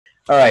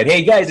All right.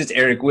 Hey, guys, it's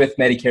Eric with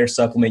Medicare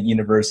Supplement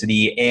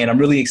University, and I'm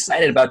really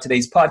excited about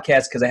today's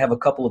podcast because I have a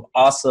couple of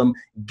awesome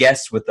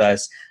guests with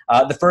us.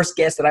 The first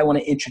guest that I want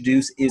to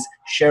introduce is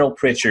Cheryl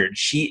Pritchard.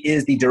 She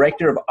is the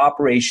Director of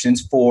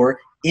Operations for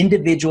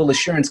Individual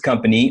Assurance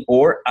Company,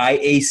 or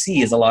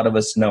IAC, as a lot of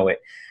us know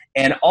it.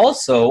 And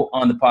also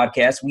on the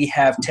podcast, we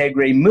have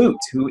Tegray Moot,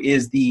 who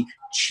is the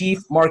Chief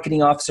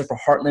Marketing Officer for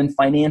Heartland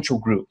Financial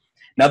Group.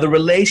 Now, the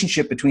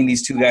relationship between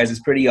these two guys is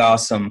pretty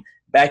awesome.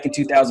 Back in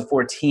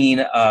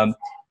 2014,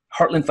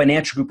 Heartland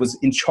Financial Group was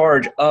in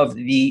charge of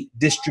the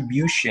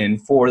distribution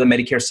for the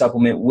Medicare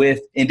supplement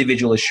with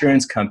Individual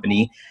Assurance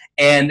Company.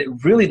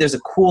 And really, there's a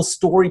cool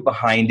story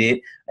behind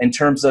it in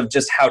terms of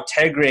just how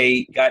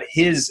Tegray got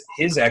his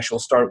actual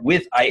start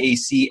with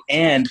IAC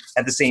and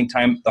at the same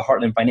time, the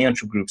Heartland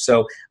Financial Group.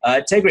 So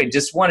Tegray,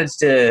 just wanted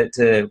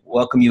to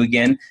welcome you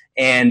again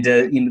and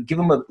give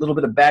them a little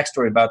bit of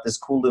backstory about this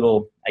cool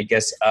little,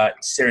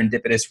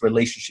 serendipitous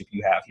relationship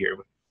you have here.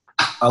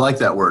 I like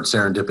that word,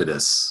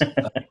 serendipitous.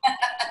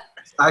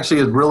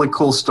 Actually, a really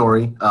cool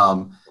story.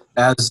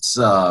 As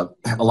a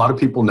lot of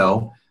people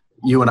know,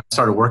 you and I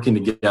started working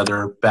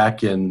together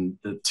back in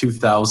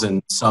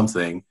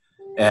 2000-something.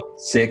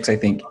 Six, I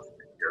think.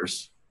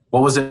 Years.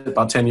 What was it?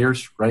 About 10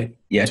 years, right?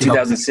 Yeah,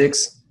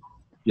 2006.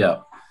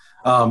 Yeah.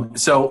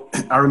 So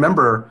I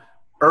remember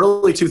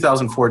early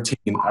 2014,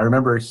 I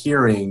remember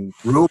hearing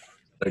rumors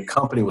that a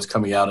company was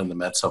coming out in the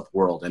MedSup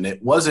world, and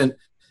it wasn't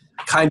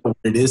kind of what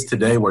it is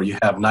today where you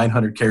have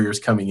 900 carriers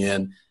coming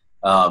in,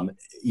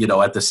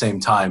 at the same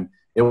time.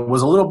 It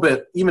was a little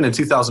bit, even in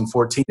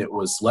 2014, it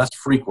was less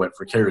frequent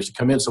for carriers to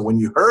come in. So when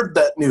you heard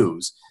that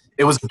news,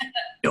 it was a big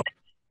deal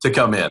to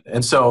come in.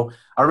 And so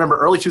I remember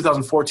early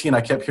 2014,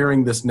 I kept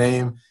hearing this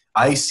name,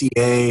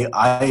 ICA,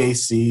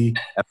 IAC,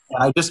 and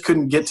I just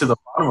couldn't get to the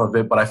bottom of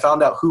it, but I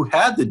found out who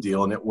had the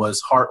deal, and it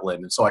was Heartland.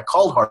 And so I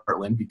called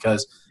Heartland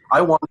because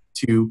I wanted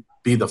to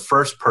be the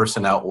first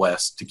person out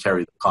west to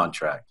carry the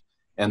contract.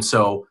 And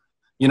so,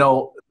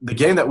 the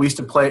game that we used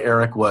to play,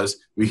 Eric, was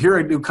we hear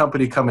a new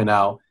company coming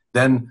out,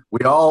 then we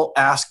all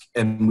ask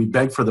and we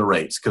beg for the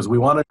rates because we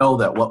want to know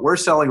that what we're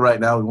selling right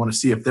now, we want to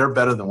see if they're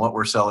better than what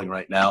we're selling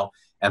right now.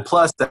 And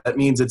plus, that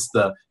means it's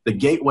the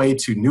gateway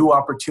to new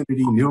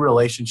opportunity, new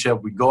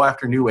relationship. We go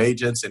after new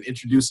agents and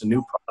introduce a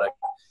new product.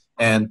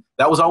 And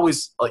that was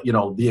always,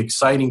 the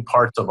exciting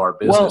parts of our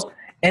business. Well,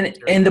 and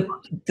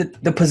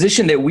the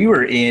position that we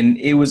were in,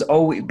 it was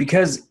always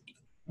because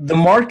the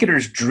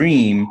marketer's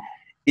dream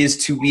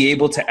is to be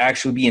able to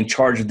actually be in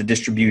charge of the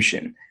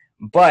distribution.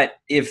 But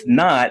if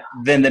not,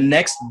 then the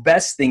next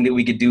best thing that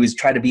we could do is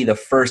try to be the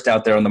first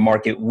out there on the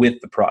market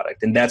with the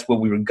product. And that's what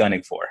we were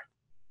gunning for.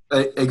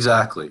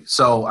 Exactly.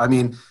 So,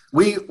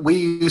 we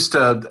used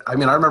to, I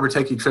remember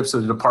taking trips to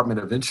the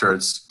Department of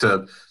Insurance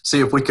to see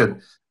if we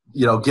could,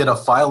 get a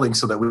filing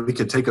so that we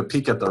could take a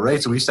peek at the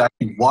rates. And we used to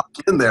actually walk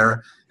in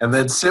there and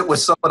then sit with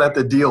someone at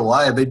the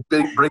DOI and they'd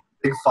bring a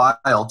big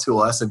file to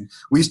us. And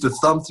we used to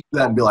thumb through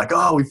that and be like,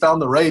 oh, we found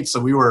the rates.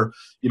 So we were,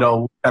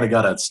 kind of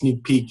got a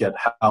sneak peek at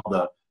how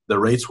the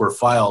rates were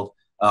filed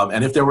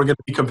and if they were going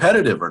to be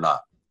competitive or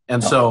not.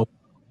 And so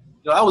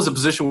that was a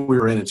position we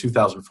were in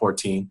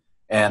 2014.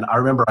 And I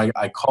remember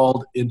I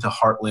called into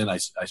Heartland. I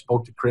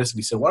spoke to Chris and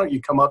he said, why don't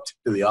you come up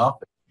to the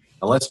office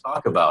and let's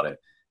talk about it.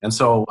 And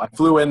so I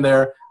flew in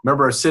there.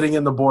 Remember sitting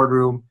in the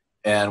boardroom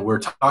and we're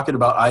talking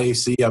about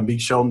IAC. I'm being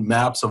shown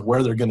maps of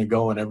where they're going to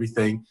go and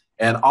everything.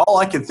 And all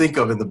I can think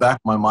of in the back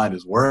of my mind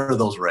is, where are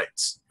those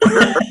rates?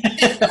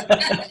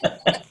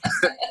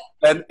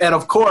 And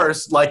of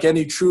course, like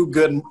any true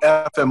good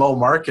FMO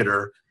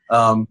marketer,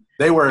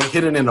 they were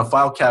hidden in a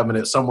file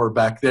cabinet somewhere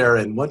back there.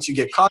 And once you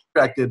get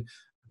contracted,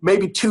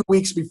 maybe 2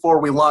 weeks before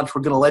we launch,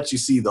 we're going to let you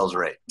see those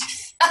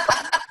rates.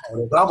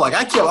 I'm like,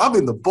 I'm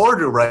in the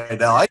boardroom right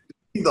now. I can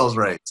see those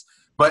rates.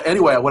 But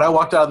anyway, when I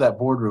walked out of that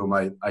boardroom,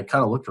 I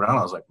kind of looked around.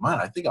 I was like, man,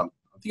 I think I'm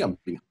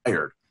being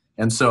hired.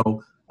 And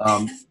so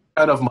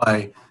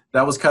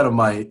that was kind of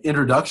my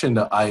introduction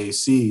to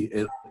IAC.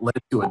 It led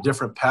to a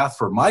different path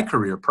for my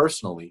career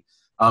personally.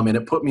 And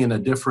it put me in a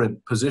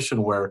different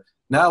position where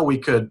now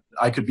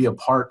I could be a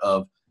part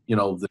of,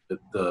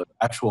 the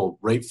actual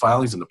rate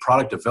filings and the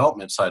product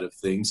development side of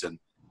things and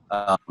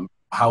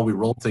how we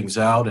roll things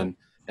out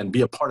and be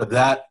a part of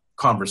that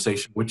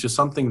conversation, which is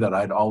something that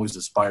I'd always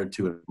aspired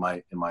to in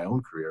my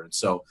own career. And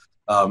so,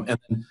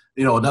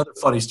 another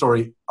funny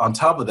story on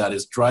top of that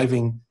is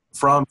driving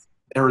from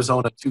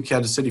Arizona to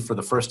Kansas City for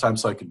the first time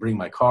so I could bring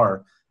my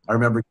car. I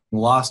remember getting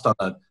lost on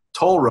a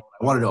toll road.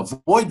 I wanted to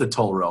avoid the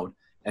toll road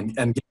and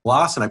get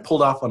lost. And I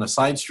pulled off on a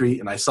side street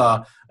and I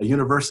saw a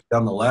university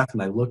on the left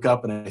and I look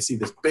up and I see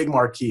this big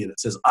marquee and it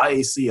says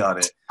IAC on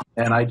it.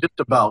 And I just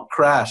about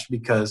crashed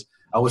because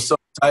I was so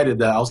excited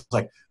that I was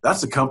like,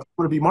 that's the company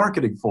I'm going to be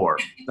marketing for.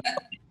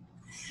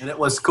 And it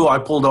was cool. I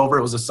pulled over.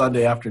 It was a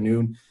Sunday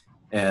afternoon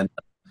and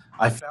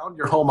I found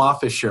your home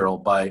office,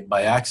 Cheryl,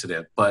 by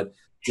accident. But,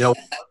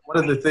 one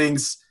of the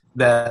things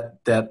that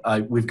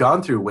we've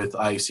gone through with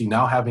IAC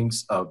now having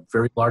a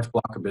very large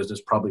block of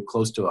business, probably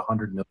close to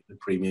 $100 million in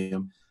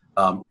premium,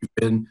 We've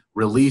been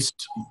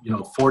released,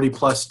 40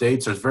 plus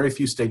states. There's very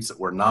few states that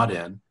we're not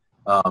in.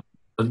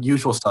 The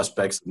usual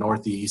suspects, the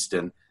Northeast,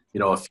 and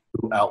a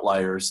few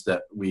outliers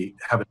that we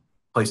haven't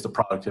placed the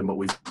product in, but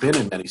we've been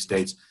in many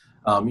states.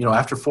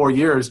 After 4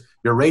 years,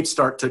 your rates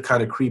start to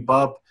kind of creep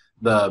up.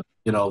 The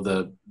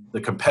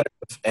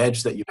competitive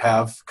edge that you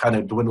have kind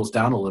of dwindles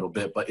down a little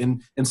bit. But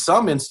in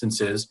some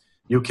instances,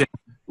 you can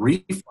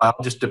refile.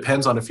 Just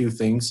depends on a few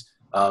things.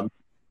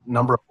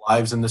 Number of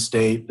lives in the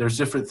state. There's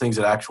different things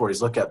that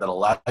actuaries look at that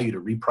allow you to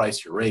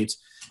reprice your rates.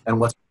 And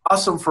what's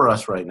awesome for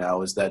us right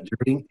now is that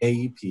during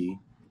AEP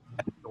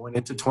and going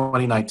into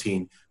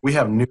 2019, we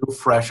have new,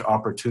 fresh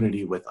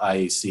opportunity with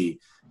IAC.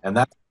 And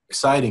that's an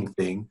exciting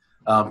thing.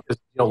 Because,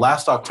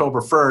 last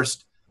October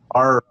 1st,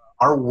 our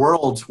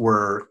worlds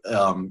were,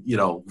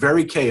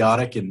 very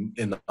chaotic in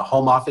the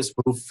home office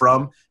move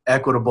from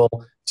Equitable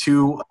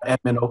to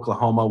Edmond,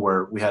 Oklahoma,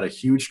 where we had a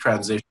huge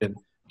transition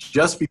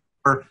just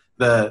before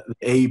the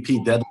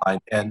AEP deadline.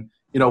 And,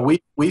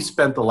 we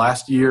spent the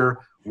last year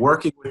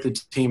working with the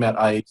team at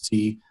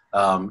IAC,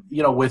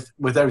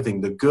 with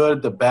everything, the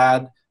good, the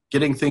bad,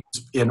 getting things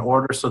in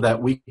order so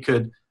that we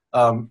could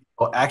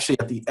actually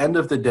at the end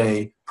of the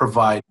day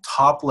provide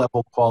top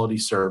level quality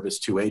service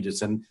to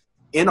agents. And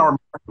in our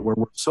market where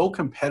we're so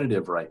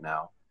competitive right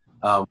now,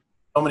 so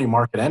many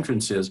market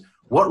entrances,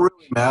 what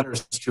really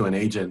matters to an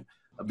agent,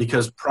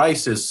 because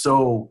price is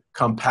so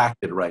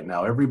compacted right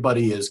now,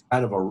 everybody is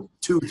kind of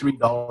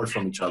 $2-3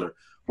 from each other.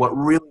 What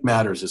really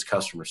matters is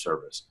customer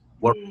service.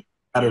 What really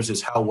matters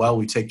is how well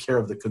we take care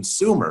of the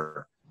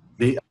consumer.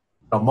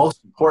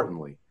 Most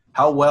importantly,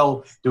 how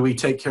well do we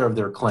take care of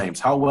their claims?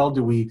 How well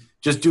do we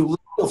just do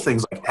little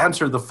things like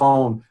answer the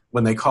phone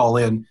when they call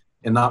in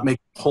and not make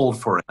them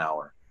hold for an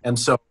hour? And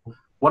so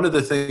one of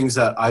the things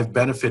that I've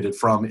benefited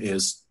from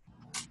is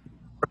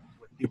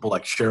with people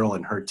like Cheryl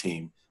and her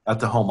team at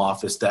the home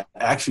office that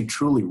actually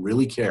truly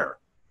really care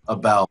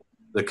about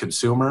the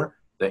consumer,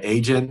 the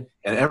agent,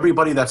 and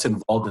everybody that's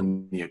involved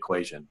in the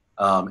equation.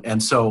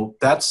 And so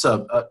that's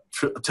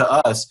to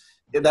us,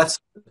 that's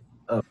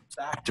a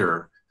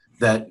factor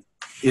that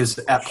is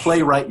at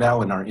play right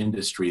now in our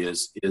industry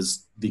is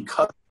the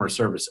customer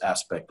service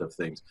aspect of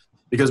things.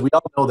 Because we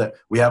all know that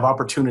we have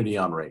opportunity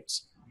on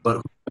rates, but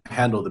who can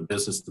handle the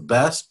business the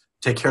best,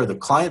 take care of the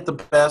client the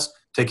best,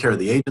 take care of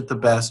the agent the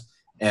best.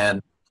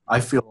 And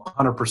I feel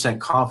 100%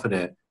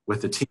 confident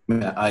with the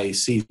team at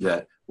IAC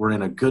that we're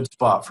in a good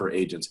spot for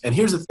agents. And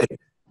here's the thing.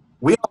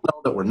 We all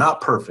know that we're not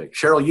perfect.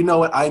 Cheryl, you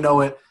know it. I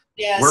know it.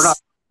 Yes. We're not.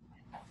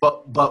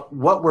 But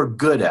what we're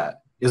good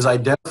at is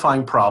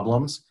identifying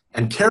problems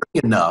and caring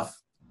enough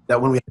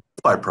that when we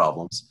identify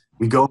problems,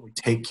 we go and we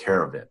take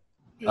care of it.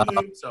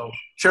 Mm-hmm. So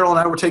Cheryl and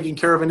I were taking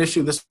care of an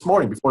issue this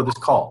morning before this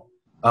call.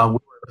 We were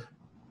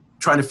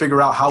trying to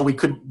figure out how we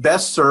could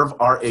best serve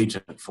our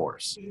agent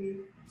force.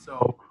 Mm-hmm.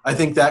 So I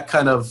think that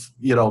kind of,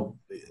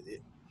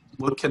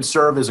 can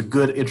serve as a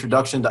good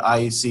introduction to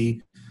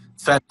IAC.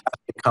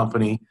 Fantastic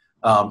company.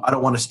 I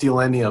don't want to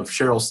steal any of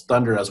Cheryl's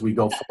thunder as we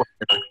go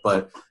forward,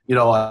 but,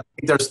 I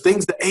think there's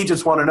things that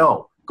agents want to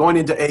know going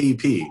into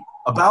AEP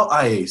about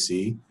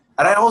IAC.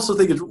 And I also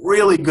think it's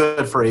really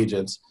good for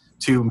agents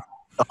to meet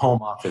the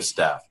home office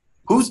staff.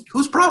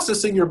 Who's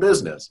processing your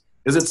business?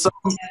 Is it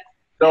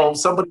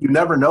somebody you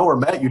never know or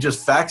met? You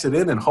just fax it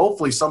in and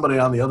hopefully somebody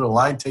on the other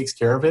line takes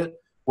care of it.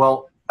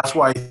 Well, that's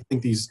why I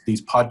think these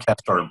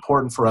podcasts are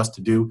important for us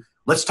to do.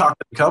 Let's talk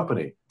to the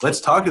company.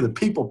 Let's talk to the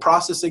people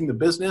processing the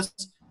business.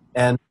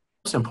 And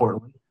most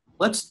importantly,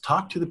 let's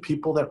talk to the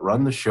people that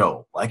run the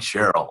show, like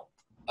Cheryl.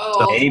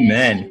 Oh, So,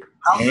 Amen.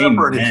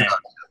 Amen.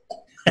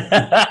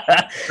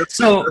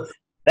 So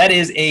that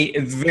is a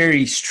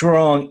very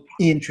strong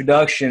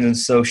introduction. And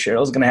so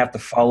Cheryl's going to have to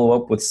follow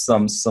up with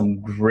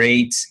some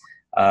great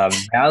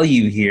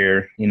value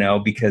here,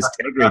 because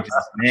Tegridge,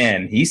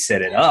 man, he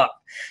set it up.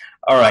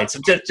 All right, so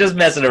just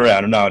messing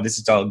around. No, this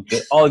is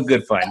all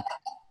good fun.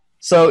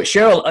 So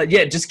Cheryl,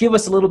 just give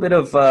us a little bit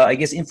of,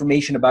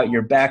 information about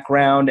your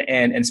background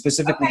and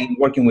specifically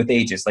working with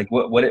agents. Like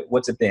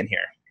what's it been here?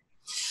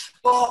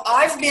 Well,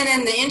 I've been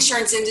in the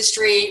insurance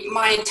industry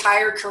my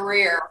entire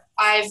career.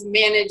 I've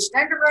managed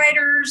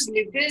underwriters,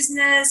 new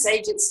business,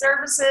 agent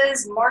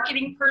services,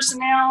 marketing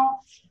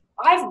personnel.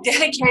 I've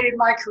dedicated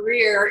my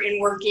career in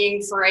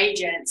working for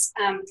agents.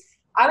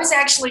 I was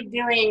actually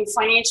doing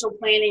financial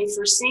planning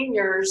for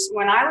seniors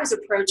when I was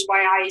approached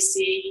by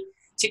IAC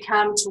to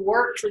come to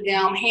work for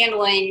them,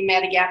 handling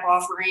Medigap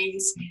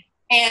offerings.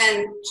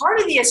 And part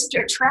of the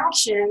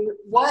attraction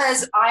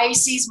was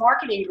IAC's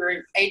marketing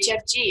group,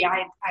 HFG.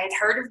 I had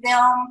heard of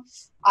them.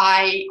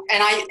 I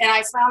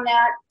found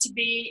that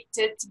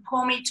to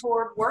pull me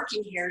toward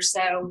working here.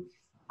 So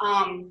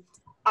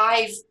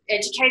I've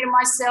educated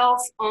myself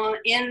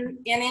in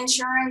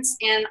insurance,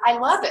 and I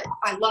love it.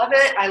 I love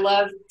it. I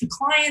love the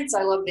clients.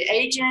 I love the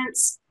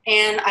agents,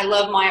 and I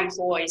love my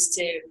employees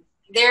too.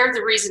 They're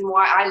the reason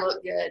why I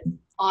look good.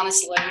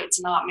 Honestly, it's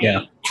not me.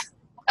 Yeah.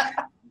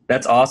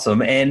 That's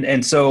awesome.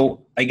 And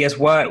so I guess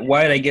why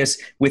I guess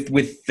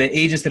with the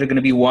agents that are going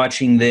to be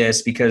watching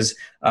this, because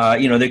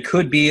there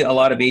could be a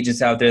lot of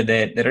agents out there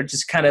that are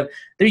just kind of,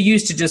 they're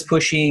used to just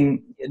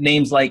pushing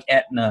names like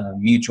Aetna,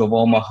 Mutual of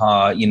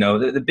Omaha,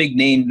 the big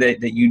name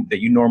that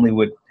you normally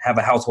would have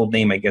a household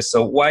name, I guess.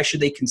 So why should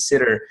they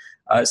consider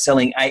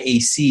selling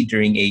IAC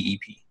during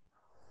AEP?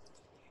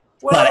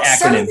 Well, a lot of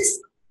acronyms.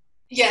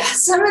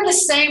 Some of the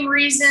same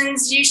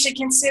reasons you should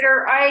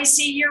consider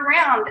IAC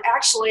year-round.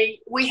 Actually,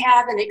 we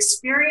have an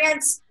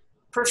experienced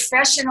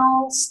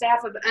professional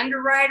staff of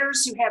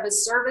underwriters who have a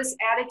service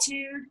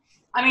attitude.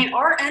 I mean,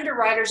 our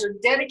underwriters are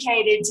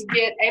dedicated to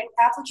get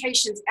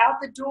applications out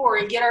the door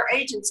and get our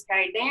agents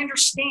paid. They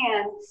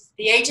understand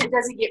the agent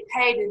doesn't get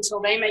paid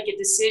until they make a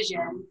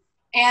decision.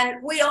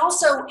 And we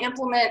also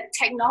implement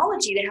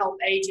technology to help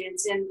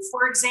agents. And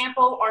for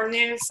example, our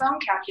new phone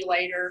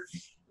calculator,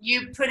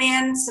 you put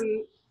in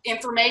some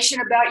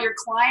information about your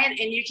client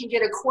and you can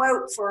get a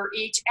quote for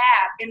each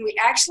app. And we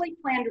actually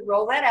plan to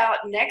roll that out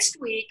next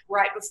week,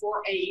 right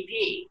before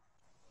AEP.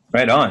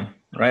 Right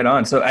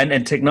on. So,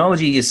 and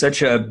technology is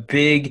such a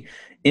big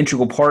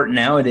integral part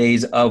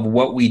nowadays of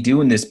what we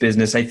do in this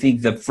business. I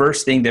think the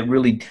first thing that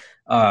really,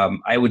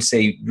 I would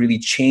say really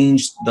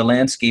changed the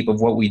landscape of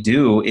what we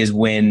do is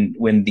when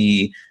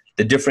the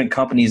different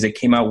companies that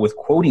came out with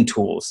quoting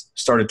tools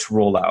started to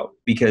roll out,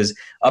 because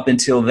up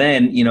until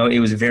then, it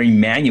was very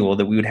manual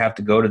that we would have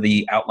to go to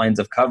the outlines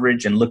of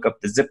coverage and look up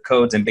the zip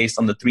codes, and based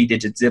on the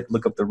 3-digit zip,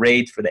 look up the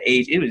rates for the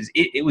age.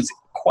 It was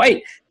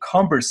quite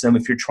cumbersome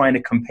if you're trying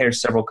to compare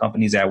several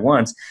companies at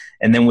once.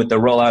 And then with the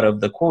rollout of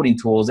the quoting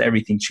tools,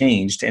 everything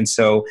changed. And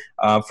so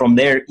from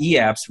there,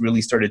 e-apps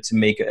really started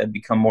to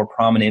become more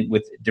prominent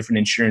with different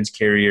insurance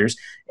carriers.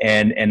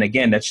 And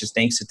again, that's just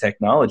thanks to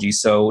technology.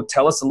 So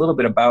tell us a little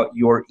bit about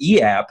your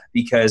e-app,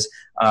 because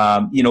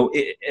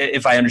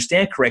if I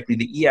understand correctly,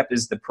 the e-app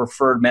is the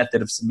preferred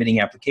method of submitting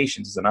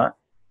applications, is it not?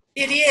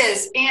 It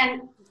is.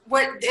 And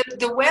what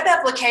the web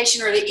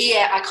application, or the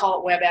e-app, I call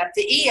it web app,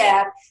 the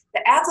e-app,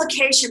 the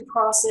application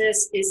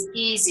process is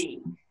easy.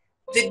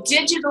 The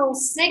digital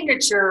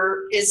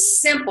signature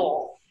is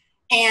simple.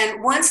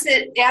 And once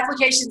the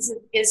application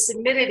is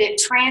submitted, it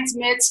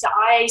transmits to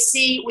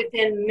IAC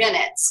within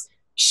minutes.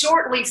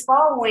 Shortly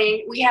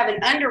following, we have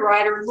an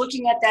underwriter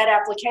looking at that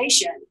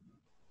application.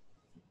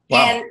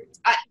 Wow. And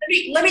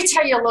let me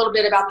tell you a little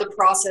bit about the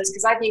process,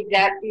 because I think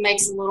that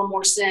makes a little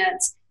more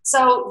sense.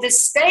 So the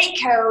state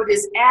code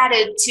is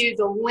added to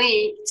the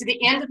link, to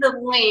the end of the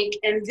link,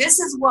 and this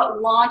is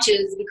what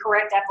launches the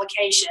correct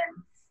application.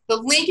 The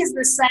link is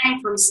the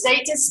same from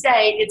state to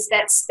state. It's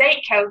that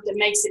state code that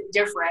makes it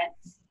different.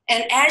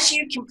 And as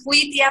you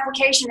complete the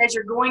application, as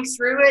you're going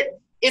through it,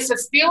 if a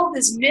field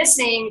is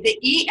missing, the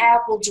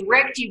e-app will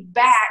direct you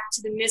back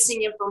to the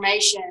missing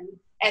information.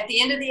 At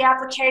the end of the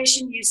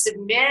application, you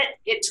submit,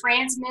 it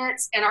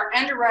transmits, and our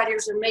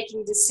underwriters are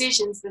making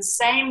decisions the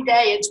same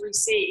day it's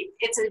received.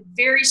 It's a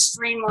very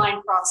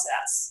streamlined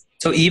process.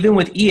 So even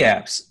with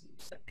e-apps,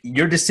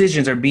 your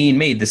decisions are being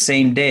made the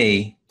same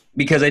day,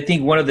 because I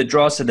think one of the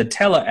draws to the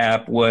Tele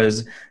app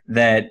was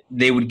that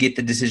they would get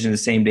the decision the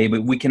same day,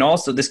 but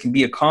this can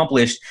be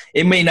accomplished.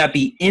 It may not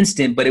be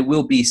instant, but it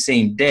will be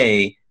same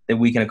day that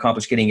we can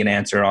accomplish getting an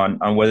answer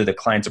on whether the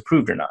client's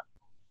approved or not.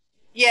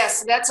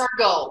 Yes, that's our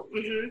goal.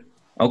 Mm-hmm.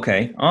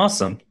 Okay,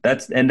 awesome.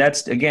 That's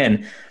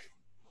again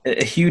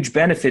a huge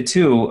benefit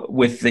too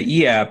with the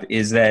e-app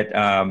is that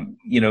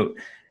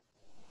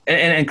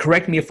and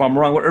correct me if I'm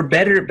wrong, or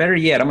better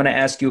yet, I'm going to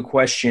ask you a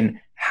question.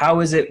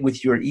 How is it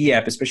with your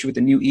e-app, especially with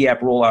the new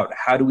e-app rollout?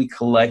 How do we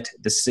collect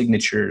the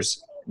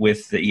signatures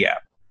with the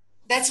e-app?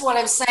 That's what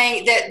I'm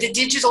saying, that the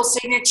digital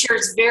signature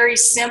is very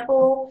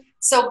simple.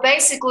 So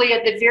basically,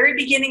 at the very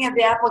beginning of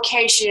the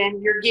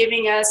application, you're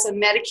giving us a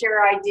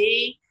Medicare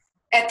ID.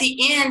 At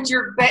the end,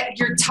 you're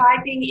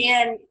typing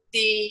in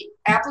the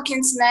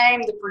applicant's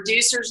name, the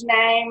producer's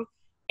name,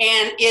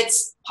 and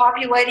it's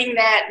populating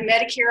that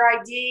Medicare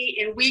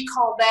ID, and we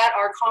call that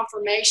our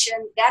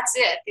confirmation. That's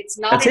it. It's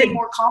not any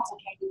more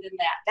complicated than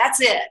that.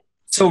 That's it.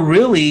 So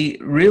really,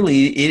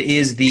 it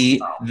is the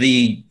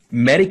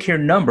Medicare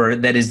number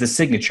that is the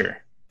signature.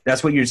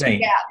 That's what you're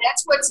saying? Yeah,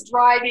 that's what's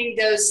driving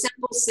those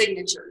simple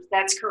signatures.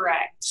 That's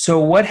correct. So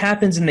what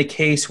happens in the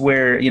case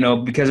where,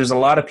 because there's a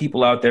lot of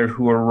people out there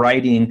who are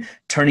writing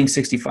turning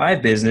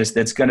 65 business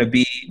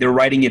they're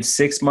writing it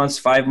 6 months,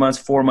 5 months,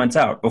 4 months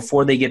out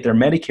before they get their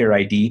Medicare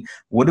ID.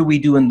 What do we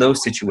do in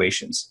those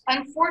situations?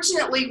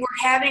 Unfortunately,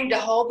 we're having to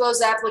hold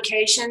those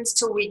applications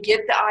till we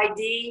get the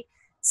ID,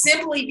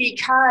 simply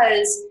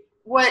because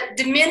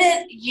the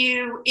minute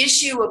you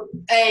issue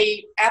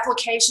a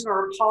application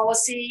or a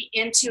policy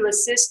into a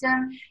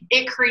system,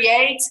 it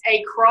creates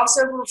a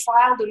crossover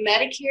file to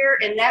Medicare,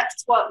 and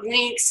that's what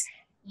links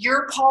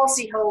your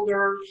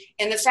policyholder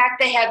and the fact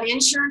they have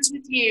insurance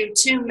with you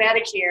to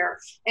Medicare.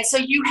 And so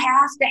you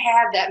have to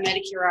have that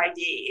Medicare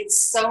ID.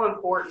 It's so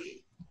important.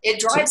 It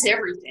drives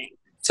everything.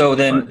 So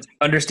then,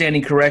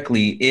 understanding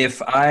correctly,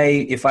 if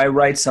I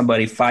write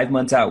somebody 5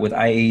 months out with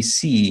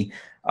IAC,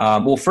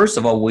 well, first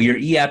of all, will your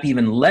e-app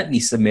even let me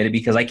submit it?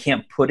 Because I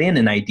can't put in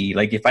an ID.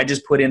 Like if I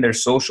just put in their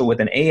social with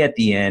an A at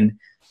the end,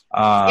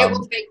 It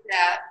will take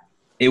that.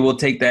 it will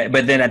take that.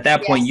 But then at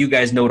that point, you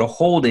guys know to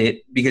hold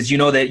it, because you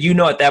know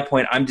at that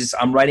point,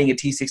 I'm writing a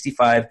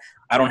T65.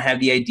 I don't have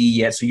the ID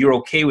yet. So you're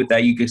okay with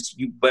that.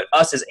 But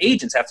us as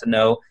agents have to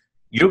know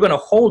you're going to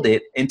hold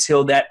it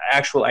until that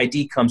actual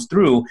ID comes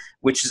through,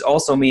 which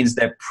also means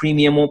that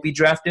premium won't be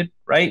drafted,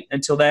 right?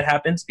 Until that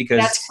happens, because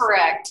that's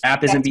correct.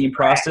 App isn't being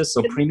processed,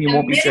 so premium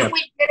won't be drafted.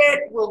 The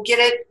minute we get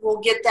it,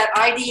 we'll get that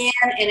ID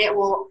in, and it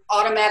will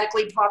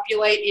automatically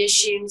populate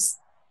issues,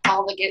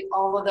 all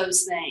of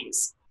those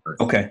things.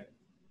 Okay.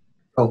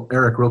 Oh,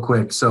 Eric, real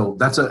quick. So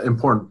that's an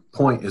important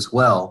point as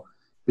well,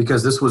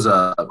 because this was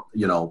a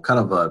kind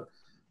of a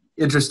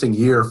interesting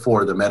year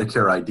for the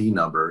Medicare ID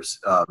numbers,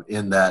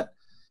 in that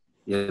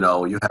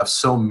you have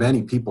so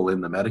many people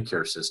in the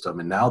Medicare system,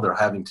 and now they're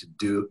having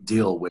to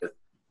deal with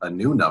a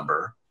new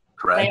number,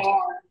 correct? They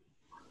are.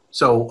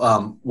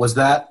 So was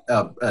that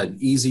an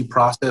easy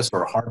process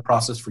or a hard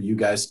process for you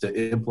guys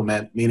to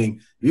implement?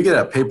 Meaning you get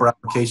a paper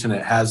application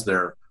that has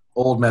their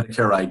old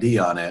Medicare ID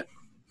on it.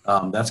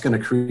 That's going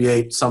to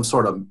create some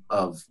sort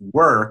of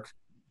work.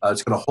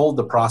 It's going to hold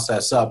the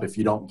process up if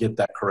you don't get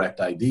that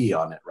correct ID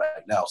on it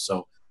right now.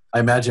 So I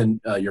imagine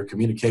your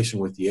communication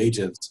with the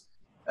agents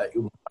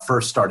when it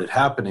first started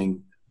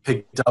happening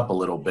picked up a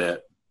little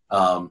bit.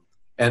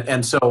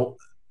 And so,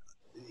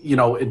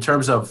 in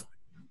terms of,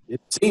 it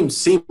seemed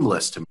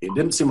seamless to me. It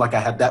didn't seem like I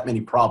had that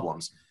many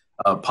problems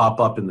pop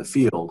up in the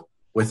field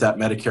with that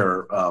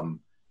Medicare,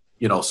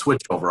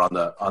 switch over on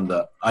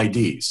the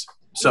IDs.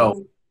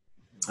 So,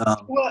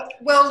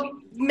 well,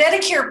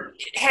 Medicare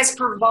has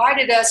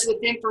provided us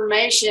with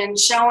information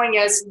showing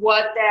us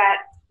what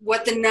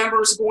the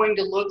number is going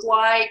to look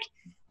like.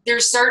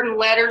 There's certain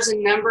letters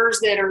and numbers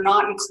that are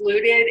not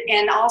included,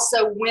 and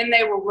also when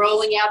they were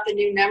rolling out the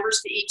new numbers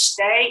to each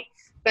state.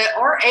 But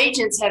our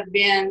agents have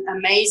been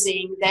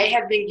amazing. They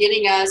have been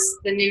getting us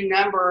the new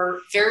number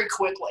very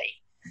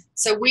quickly.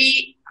 So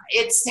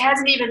it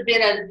hasn't even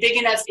been a big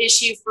enough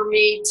issue for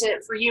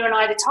you and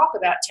I to talk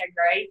about, Ted.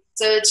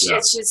 So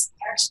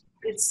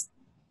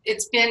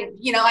it's been,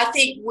 I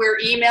think we're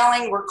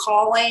emailing, we're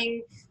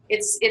calling.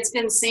 It's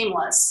been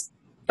seamless.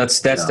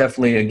 That's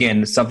definitely,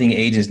 again, something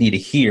agents need to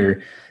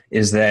hear,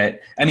 is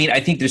that,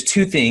 I think there's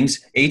two things.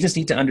 Agents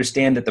need to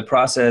understand that the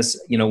process,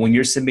 when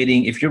you're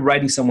submitting, if you're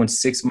writing someone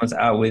 6 months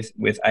out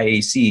with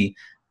IAC,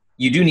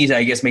 you do need to,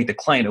 I guess, make the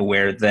client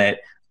aware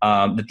that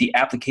that the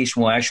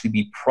application will actually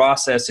be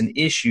processed and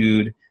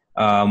issued,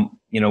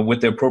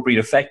 with the appropriate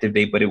effective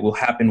date, but it will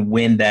happen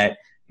when that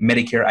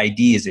Medicare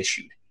ID is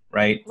issued.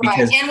 Right.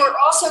 And we're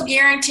also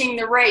guaranteeing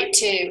the rate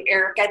too,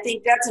 Eric. I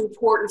think that's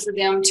important for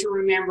them to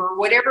remember.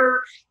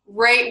 Whatever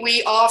rate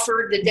we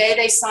offer the day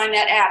they sign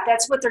that app,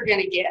 that's what they're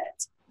going to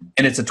get.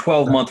 And it's a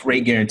 12-month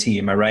rate guarantee.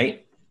 Am I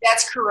right?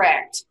 That's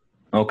correct.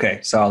 Okay,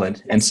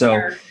 solid. And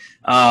so,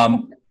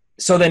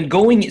 so then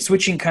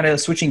switching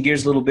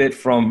gears a little bit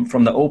from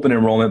the open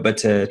enrollment, but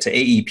to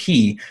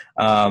AEP.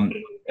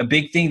 A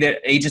big thing that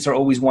agents are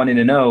always wanting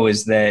to know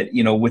is that,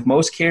 with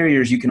most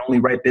carriers, you can only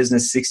write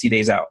business 60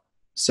 days out.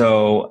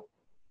 So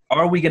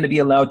are we going to be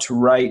allowed to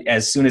write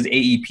as soon as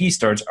AEP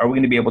starts? Are we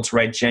going to be able to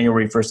write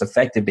January 1st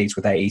effective dates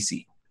with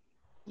IAC?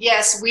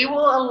 Yes, we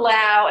will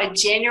allow a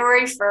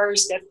January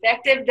 1st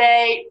effective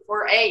date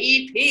for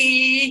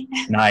AEP.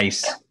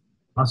 Nice.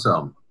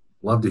 Awesome.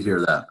 Love to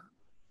hear that.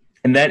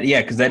 And that,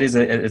 because that is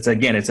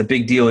it's a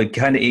big deal. It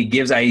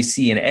gives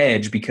IAC an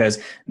edge because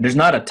there's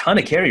not a ton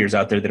of carriers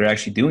out there that are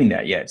actually doing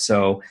that yet.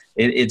 So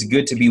it's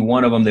good to be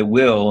one of them that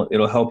will.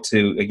 It'll help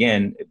to,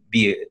 again,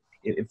 be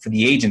for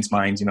the agents'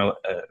 minds,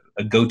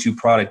 a go-to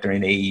product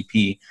during the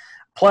AEP.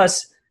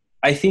 Plus,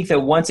 I think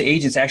that once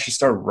agents actually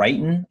start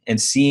writing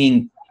and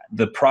seeing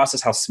the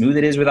process, how smooth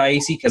it is with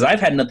IAC, because I've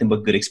had nothing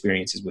but good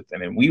experiences with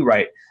them, and we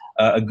write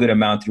a good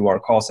amount through our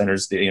call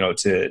centers,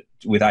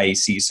 with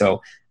IAC.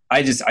 So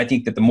I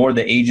think that the more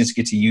the agents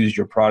get to use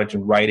your product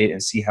and write it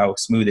and see how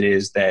smooth it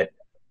is, that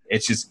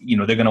it's just,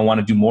 they're going to want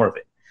to do more of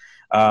it.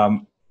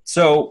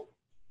 So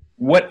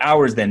what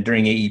hours then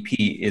during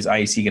AEP is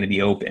IAC going to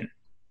be open?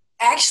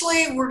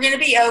 Actually, we're going to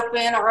be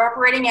open. Our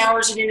operating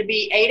hours are going to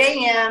be 8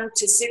 a.m.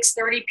 to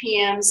 6:30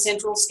 p.m.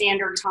 Central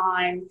Standard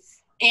Time.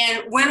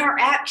 And when our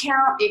app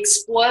count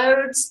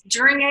explodes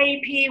during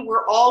AEP,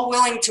 we're all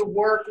willing to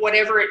work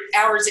whatever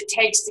hours it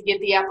takes to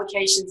get the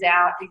applications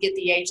out and get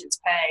the agents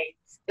paid.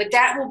 But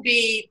that will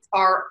be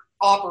our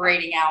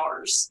operating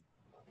hours.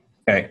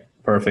 Okay,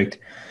 perfect.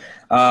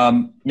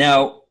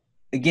 Now,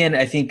 again,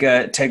 I think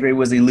Tegray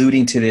was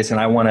alluding to this, and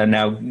I want to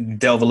now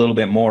delve a little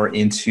bit more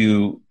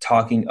into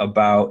talking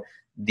about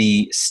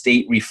the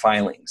state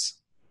refilings.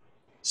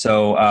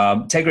 So,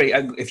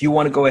 Tegray, if you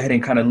want to go ahead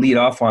and kind of lead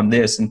off on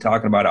this and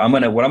talking about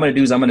it, what I'm going to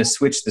do is I'm going to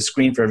switch the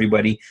screen for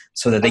everybody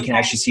so that they can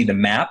actually see the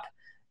map,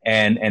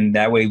 and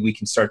that way we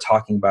can start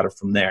talking about it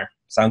from there.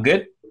 Sound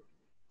good?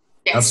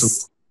 Yes.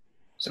 Absolutely.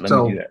 So let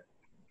me do that.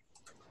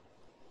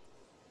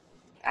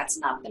 That's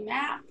not the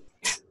map.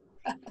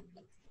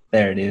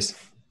 There it is.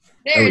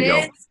 There it go.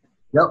 is.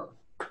 Yep.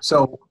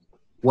 So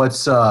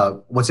what's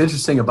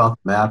interesting about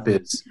the map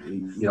is,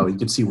 you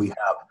can see we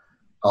have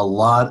a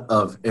lot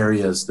of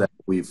areas that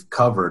we've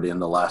covered in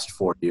the last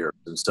 4 years.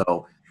 And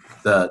so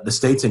the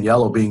states in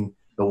yellow being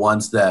the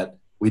ones that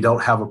we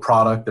don't have a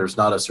product, there's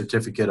not a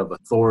certificate of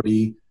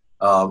authority,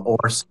 or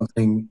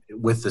something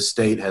with the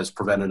state has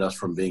prevented us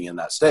from being in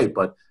that state.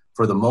 But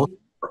for the most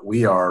part,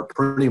 we are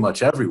pretty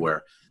much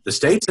everywhere. The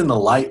states in the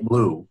light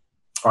blue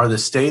are the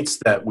states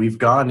that we've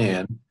gone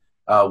in.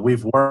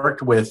 We've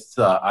worked with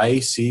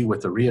IAC,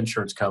 with the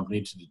reinsurance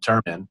company, to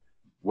determine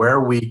where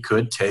we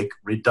could take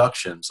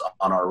reductions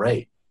on our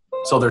rate.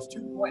 So there's 2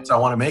 points I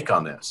want to make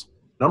on this.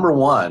 Number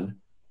one,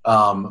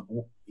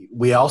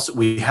 we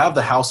have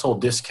the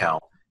household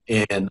discount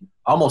in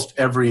almost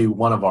every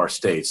one of our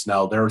states.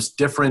 Now, there's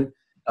different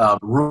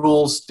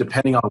rules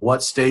depending on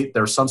what state.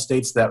 There are some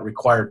states that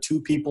require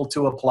 2 people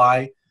to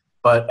apply.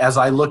 But as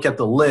I look at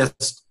the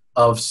list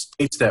of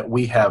states that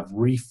we have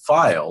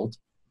refiled,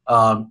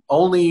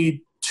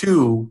 only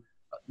 2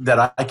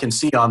 that I can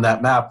see on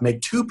that map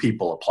make 2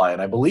 people apply.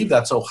 And I believe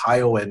that's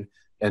Ohio and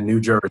New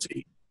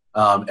Jersey.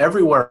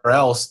 Everywhere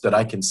else that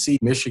I can see,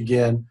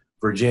 Michigan,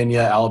 Virginia,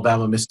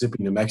 Alabama,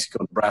 Mississippi, New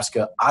Mexico,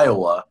 Nebraska,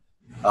 Iowa,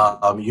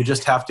 you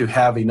just have to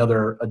have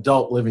another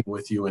adult living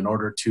with you in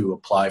order to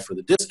apply for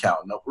the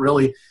discount. Now,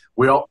 really,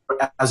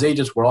 as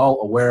agents, we're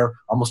all aware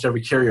almost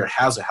every carrier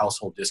has a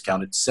household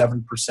discount. It's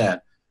 7%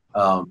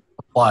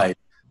 applied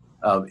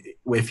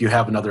if you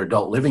have another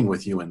adult living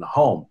with you in the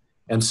home.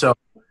 And so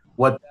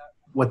what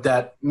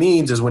that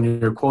means is when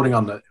you're quoting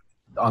on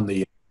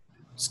the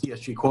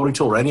CSG quoting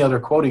tool or any other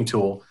quoting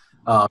tool,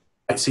 you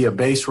might see a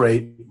base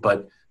rate,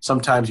 but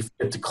sometimes you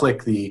forget to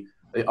click the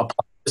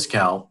apply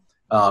discount.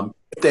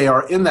 If they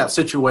are in that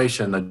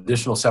situation, the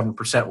additional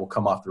 7% will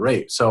come off the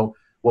rate. So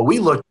what we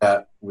looked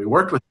at, we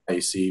worked with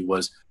AC,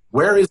 was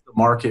where is the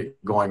market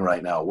going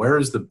right now? Where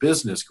is the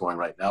business going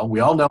right now? We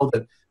all know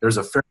that there's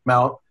a fair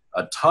amount,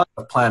 a ton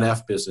of Plan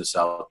F business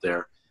out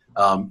there.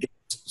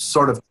 It's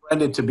sort of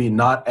trended to be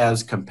not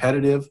as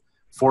competitive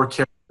for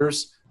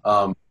carriers,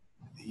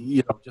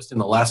 just in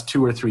the last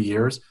 2 or 3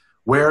 years.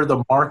 Where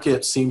the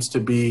market seems to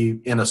be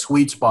in a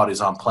sweet spot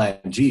is on Plan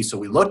G. So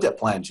we looked at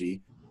Plan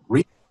G,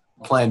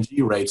 Plan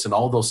G rates in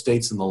all those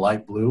states in the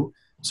light blue.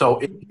 So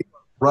if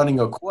you're running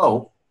a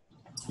quote,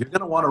 you're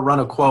going to want to run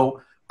a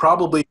quote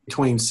probably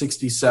between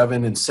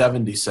 67 and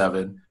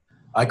 77.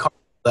 I call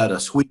that a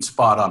sweet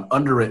spot on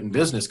underwritten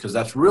business because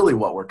that's really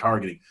what we're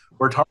targeting.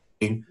 We're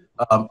targeting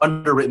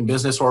underwritten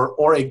business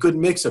or a good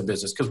mix of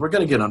business because we're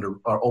going to get under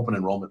our open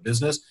enrollment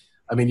business.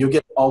 I mean, you'll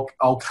get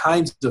all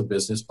kinds of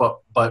business,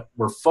 but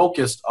we're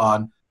focused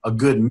on a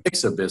good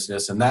mix of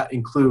business, and that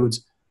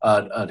includes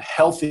a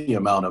healthy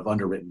amount of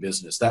underwritten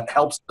business. That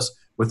helps us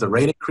with the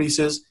rate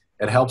increases.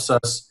 It helps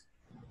us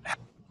have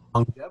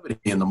longevity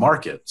in the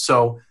market.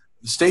 So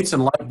the states in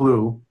light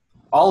blue,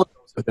 all of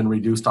those have been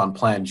reduced on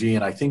Plan G,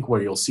 and I think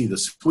where you'll see the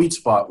sweet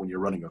spot when you're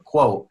running a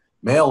quote,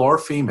 male or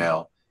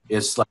female,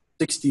 is like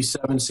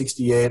 67,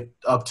 68,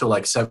 up to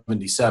like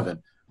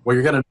 77. What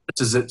you're going to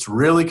notice is it's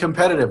really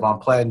competitive on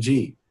Plan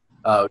G.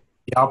 The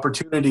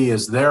opportunity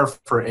is there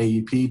for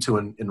AEP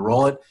to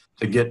enroll it,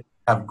 to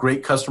have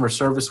great customer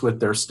service with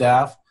their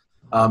staff.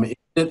 It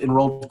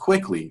enrolled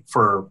quickly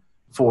for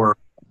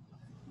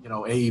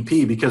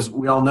AEP because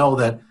we all know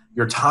that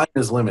your time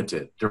is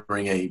limited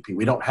during AEP.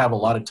 We don't have a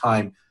lot of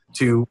time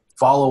to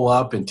follow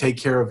up and take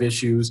care of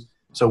issues.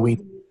 So we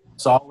need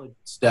solid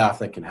staff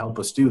that can help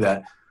us do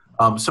that.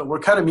 So we're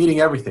kind of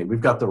meeting everything.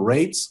 We've got the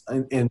rates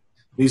in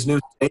these new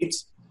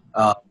states.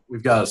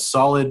 We've got a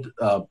solid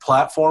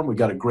platform. We've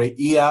got a great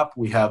e-app.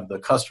 We have the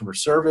customer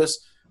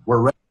service. We're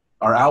ready.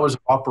 Our hours of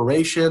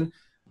operation,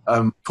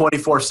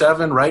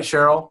 24/7, right,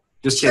 Cheryl?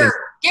 Just sure. kidding.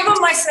 Give them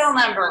my cell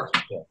number.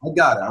 I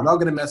got it. I'm not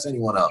going to mess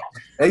anyone up.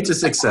 8 to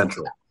 6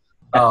 Central.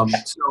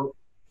 So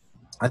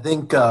I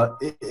think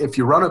if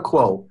you run a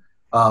quote,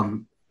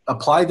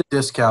 apply the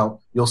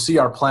discount, you'll see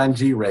our Plan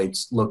G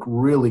rates look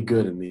really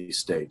good in these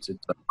states.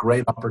 It's a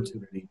great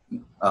opportunity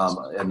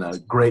and a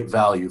great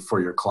value for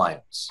your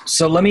clients.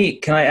 So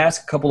can I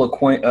ask a couple of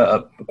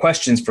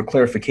questions for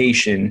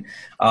clarification?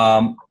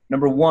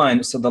 Number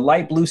one, so the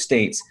light blue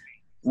states,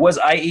 was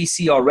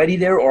IAC already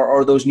there, or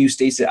are those new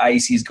states that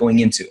IAC is going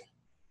into?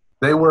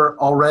 They were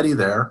already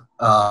there.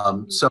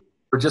 So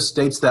we're just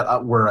states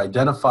that were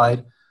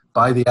identified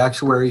by the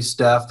actuary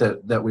staff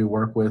that we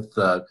work with,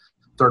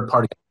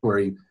 third-party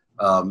actuary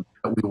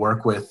that we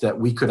work with, that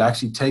we could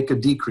actually take a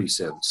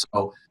decrease in.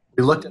 So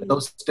we looked at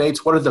those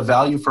states. What are the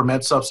value for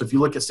MedSups? If you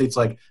look at states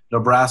like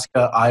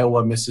Nebraska,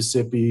 Iowa,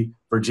 Mississippi,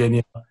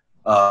 Virginia,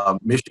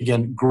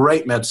 Michigan,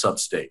 great MedSup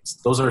states.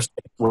 Those are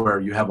states where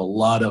you have a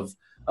lot of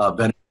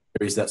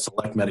beneficiaries that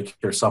select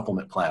Medicare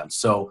supplement plans.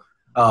 So,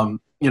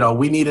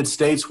 we needed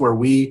states where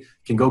we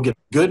can go get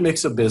a good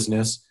mix of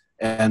business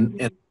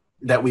and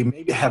that we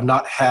maybe have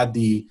not had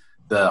the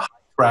high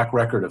track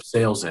record of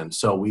sales in.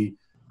 So we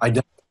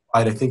identified,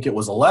 I think it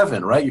was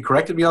 11, right? You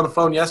corrected me on the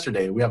phone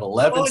yesterday. We have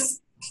 11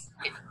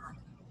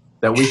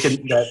 that we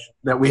can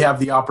that we have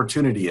the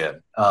opportunity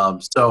in.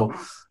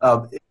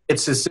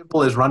 It's as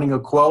simple as running a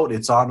quote.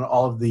 It's on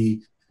all of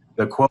the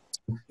quotes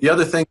the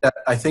other thing that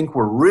I think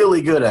we're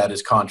really good at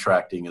is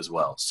contracting as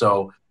well.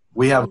 So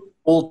we have a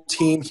full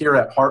team here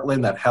at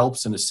Heartland that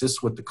helps and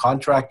assists with the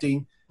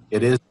contracting.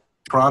 It is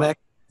electronic.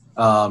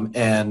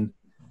 And,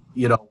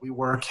 we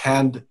work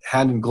hand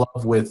in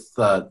glove with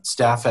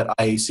staff at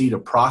IAC to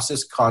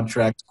process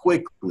contracts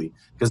quickly,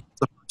 because it's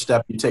the first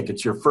step you take.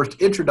 It's your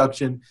first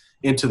introduction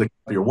into the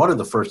company, or one of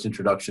the first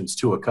introductions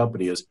to a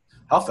company is,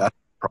 how fast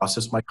can I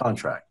process my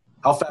contract?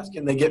 How fast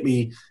can they get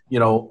me,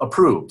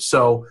 approved?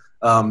 So,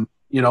 we're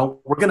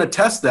going to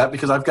test that,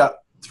 because I've got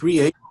 3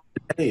 agents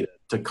today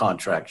to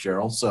contract,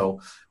 Cheryl. So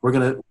we're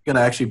going to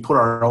actually put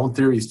our own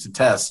theories to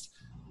test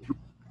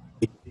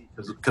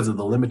because of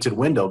the limited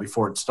window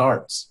before it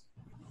starts.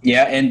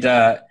 Yeah, and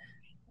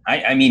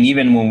I mean,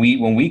 even when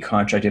we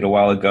contracted a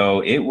while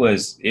ago, it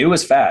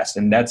was fast,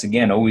 and that's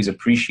again always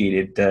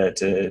appreciated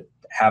to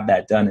have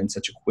that done in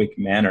such a quick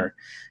manner.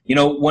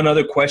 One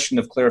other question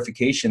of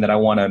clarification that I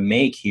want to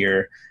make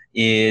here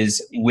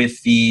is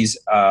with these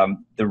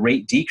the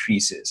rate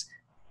decreases.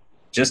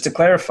 Just to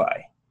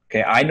clarify,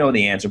 okay, I know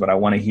the answer, but I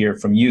want to hear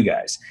from you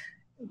guys.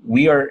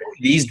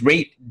 These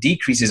rate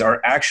decreases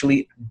are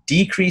actually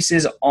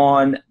decreases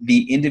on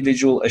the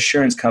individual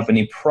assurance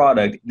company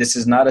product. This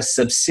is not a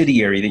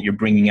subsidiary that you're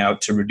bringing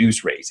out to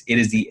reduce rates. It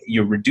is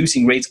you're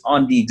reducing rates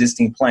on the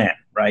existing plan,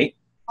 right?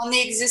 On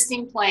the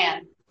existing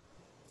plan.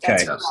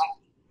 That's okay. Correct.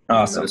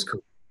 Awesome. That is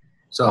cool.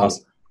 So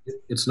awesome.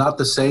 It's not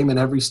the same in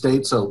every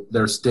state. So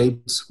there are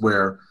states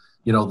where,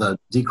 the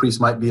decrease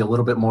might be a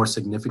little bit more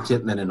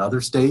significant than in other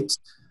states.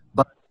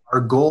 But our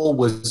goal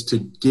was to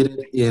get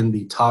it in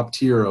the top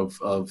tier of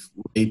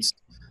rates,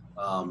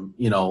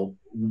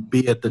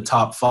 be it the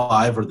top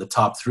 5 or the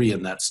top 3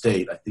 in that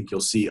state. I think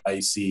you'll see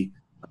IAC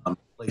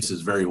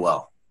places very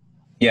well.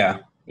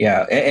 Yeah.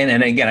 Yeah.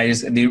 And again,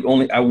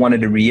 I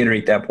wanted to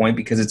reiterate that point,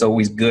 because it's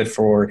always good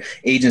for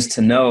agents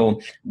to know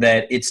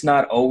that it's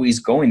not always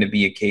going to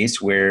be a case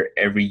where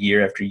every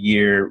year after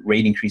year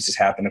rate increases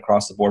happen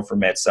across the board for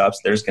med subs.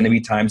 There's going to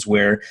be times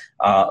where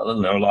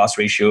loss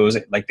ratios,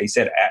 like they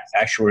said,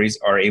 actuaries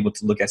are able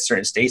to look at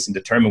certain states and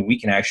determine we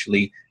can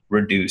actually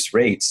reduce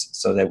rates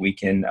so that we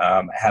can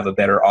have a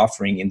better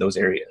offering in those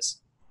areas.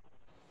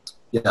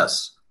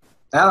 Yes.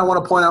 And I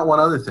want to point out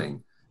one other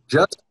thing.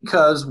 Just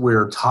because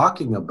we're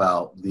talking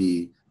about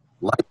the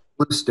light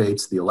blue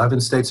states, the 11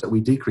 states that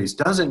we decreased,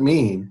 doesn't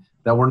mean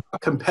that we're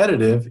not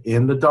competitive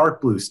in the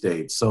dark blue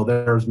states. So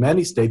there's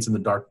many states in the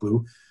dark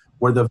blue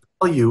where the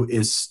value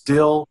is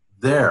still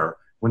there.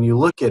 When you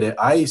look at it,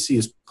 IAC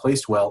is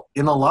placed well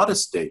in a lot of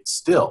states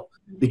still,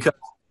 because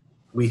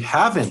we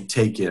haven't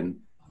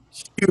taken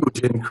huge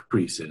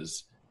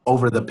increases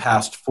over the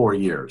past 4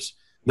 years.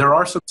 There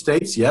are some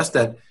states, yes,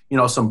 that,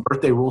 some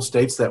birthday rule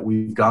states that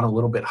we've gone a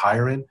little bit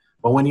higher in.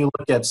 But when you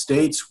look at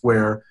states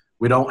where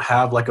we don't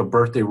have like a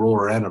birthday rule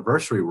or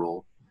anniversary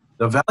rule,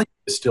 the value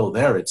is still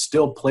there. It's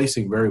still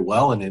placing very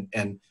well,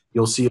 and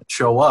you'll see it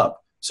show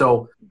up.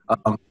 So,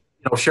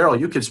 Cheryl,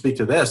 you could speak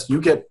to this. You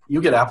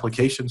get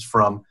applications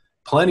from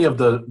plenty of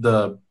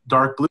the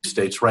dark blue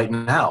states right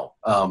now.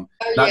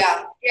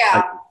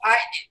 Yeah.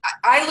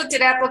 I looked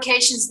at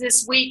applications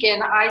this week,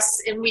 and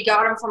we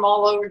got them from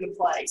all over the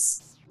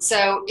place.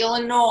 So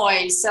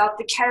Illinois, South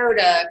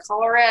Dakota,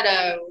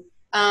 Colorado,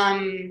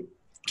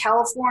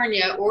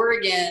 California,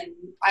 Oregon.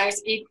 I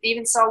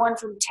even saw one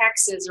from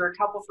Texas, or a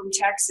couple from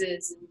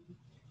Texas.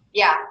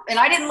 And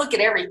I didn't look at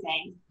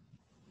everything.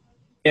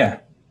 Yeah,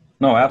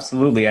 no,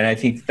 absolutely. And I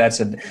think that's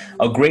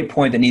a great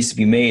point that needs to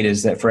be made,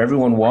 is that for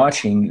everyone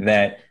watching,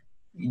 that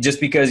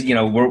just because,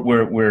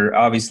 we're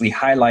obviously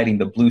highlighting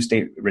the blue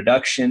state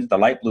reductions, the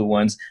light blue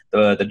ones,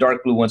 the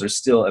dark blue ones are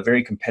still a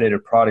very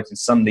competitive product, and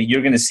some that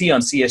you're going to see on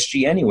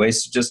CSG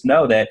anyways. So just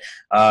know that,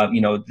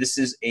 this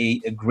is a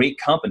great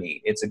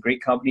company. It's a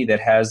great company that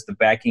has the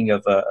backing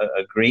of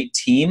a great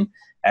team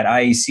at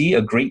IAC,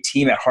 a great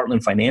team at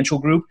Heartland Financial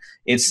Group.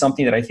 It's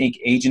something that I think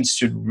agents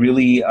should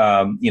really,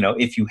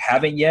 if you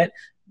haven't yet,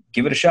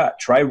 give it a shot.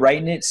 Try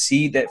writing it.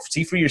 See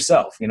for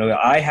yourself.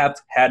 I have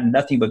had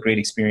nothing but great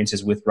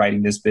experiences with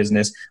writing this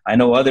business. I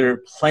know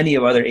plenty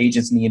of other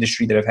agents in the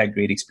industry that have had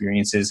great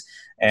experiences.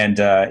 And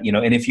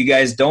and if you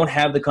guys don't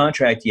have the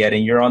contract yet,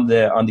 and you're on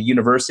the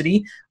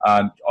university,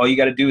 all you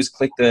got to do is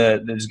click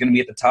there's going to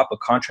be at the top a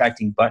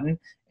contracting button,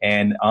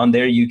 and on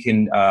there you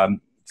can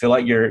fill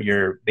out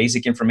your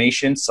basic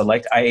information,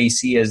 select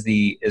IAC as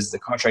the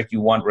contract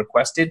you want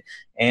requested,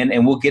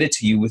 and we'll get it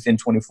to you within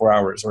 24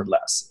 hours or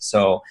less.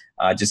 So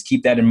just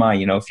keep that in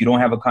mind. If you don't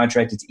have a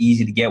contract, it's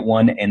easy to get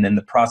one, and then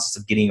the process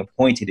of getting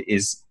appointed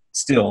is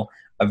still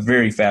a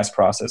very fast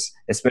process,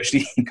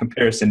 especially in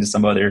comparison to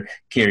some other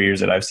carriers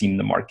that I've seen in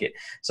the market.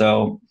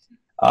 So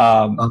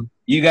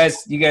you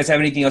guys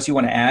have anything else you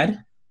want to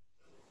add?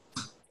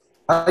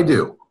 I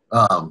do.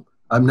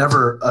 I'm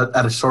never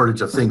at a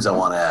shortage of things I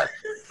want to add.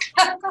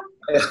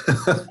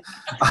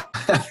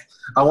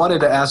 I wanted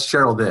to ask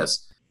Cheryl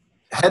this.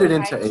 Headed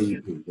into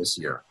AEP this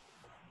year,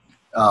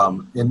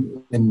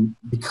 and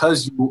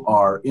because you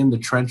are in the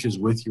trenches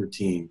with your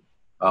team,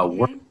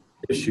 working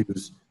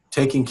issues,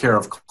 taking care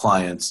of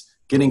clients,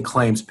 getting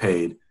claims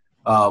paid,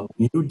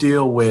 when you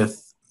deal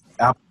with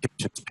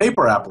applications,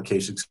 paper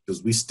applications,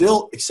 because we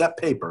still accept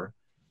paper.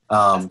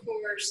 Of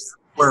course.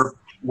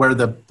 Where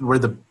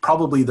the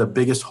probably the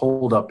biggest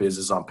holdup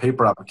is on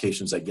paper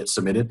applications that get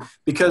submitted,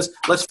 because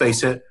let's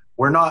face it,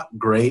 we're not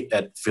great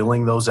at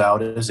filling those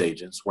out as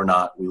agents. We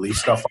leave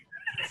stuff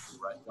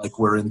right, like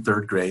we're in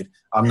third grade.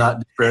 I'm not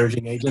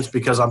disparaging agents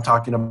because I'm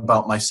talking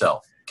about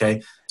myself.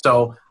 Okay,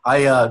 so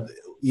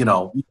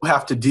you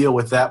have to deal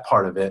with that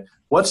part of it.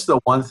 What's the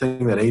one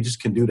thing that agents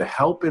can do to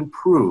help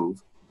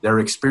improve their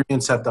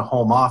experience at the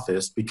home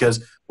office?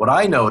 Because what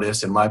I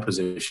notice in my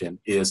position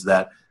is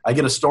that I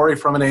get a story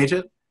from an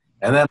agent,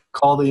 and then I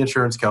call the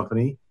insurance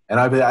company, and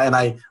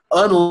I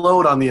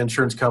unload on the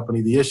insurance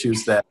company the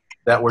issues that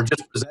were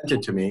just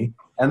presented to me,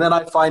 and then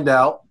I find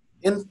out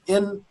in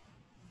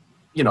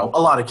a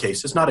lot of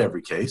cases, not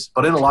every case,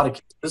 but in a lot of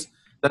cases,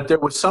 that there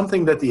was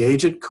something that the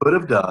agent could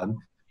have done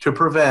to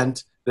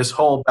prevent this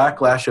whole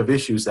backlash of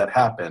issues that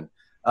happen.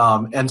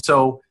 And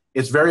so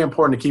it's very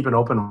important to keep an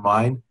open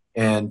mind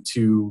and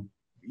to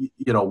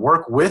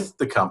work with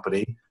the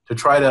company to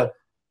try to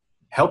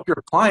help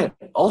your client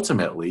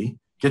ultimately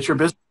get your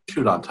business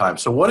issued on time.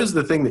 So what is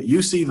the thing that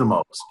you see the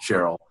most,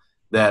 Cheryl,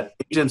 that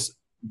agents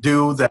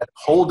do that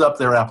hold up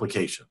their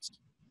applications?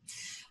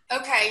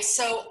 Okay,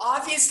 so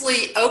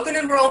obviously open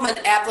enrollment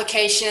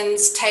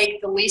applications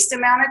take the least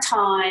amount of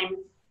time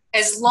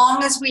as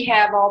long as we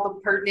have all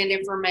the pertinent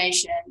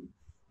information.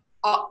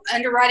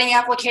 Underwriting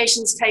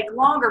applications take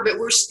longer, but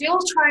we're still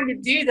trying to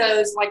do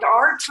those. Like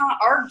our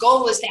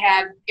goal is to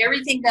have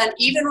everything done,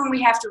 even when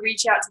we have to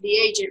reach out to the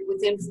agent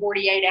within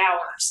 48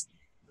 hours.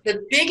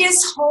 The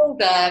biggest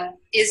holdup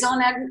is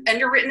on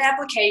underwritten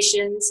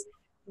applications.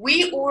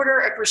 We order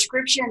a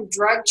prescription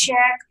drug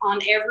check on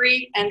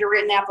every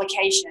underwritten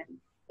application.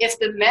 If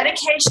the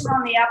medication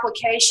on the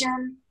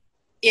application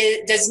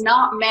does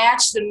not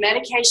match the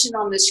medication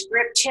on the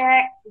script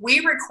check,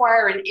 we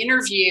require an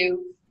interview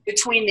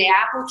between the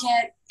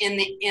applicant and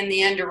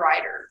the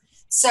underwriter.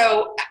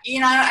 So,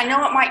 I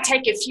know it might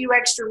take a few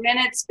extra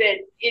minutes, but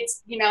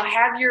it's,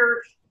 have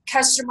your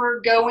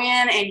customer go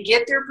in and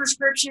get their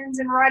prescriptions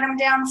and write them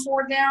down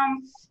for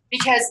them,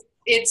 because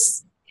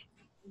it's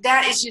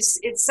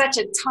such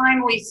a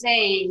timely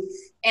thing,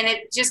 and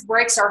it just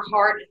breaks our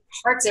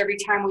hearts every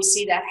time we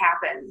see that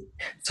happen.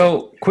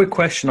 So quick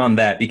question on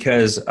that,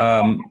 because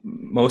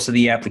most of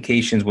the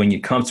applications, when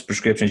it comes to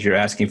prescriptions, you're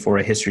asking for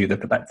a history of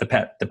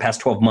the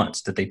past 12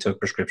 months that they took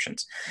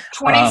prescriptions.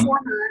 24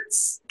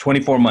 months.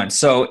 24 months.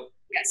 So,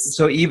 yes.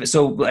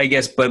 So I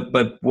guess, but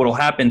what will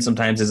happen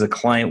sometimes is a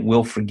client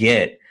will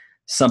forget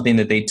something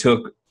that they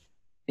took.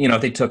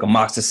 If they took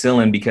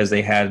amoxicillin because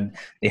they had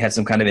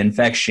some kind of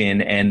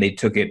infection and they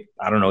took it,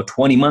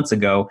 20 months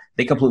ago,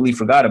 they completely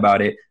forgot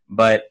about it.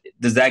 But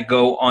does that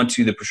go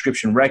onto the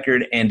prescription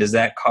record? And does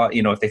that cause,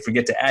 if they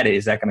forget to add it,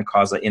 is that going to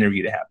cause an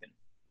interview to happen?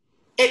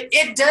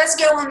 It does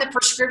go on the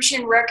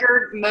prescription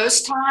record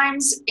most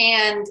times.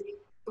 And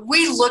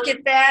we look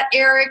at that,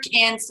 Eric,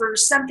 and for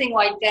something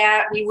like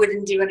that, we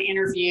wouldn't do an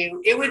interview.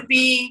 It would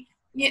be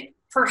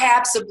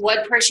perhaps a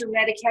blood pressure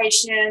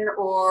medication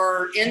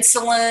or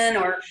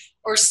insulin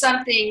or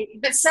something,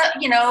 but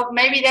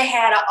maybe they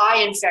had an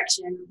eye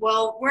infection.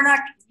 Well, we're not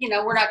going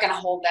to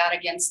hold that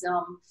against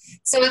them.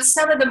 So it's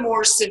some of the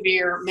more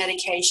severe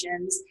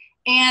medications.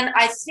 And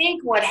I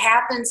think what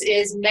happens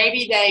is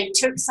maybe they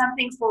took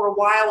something for a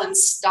while and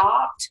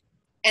stopped,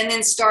 and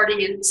then started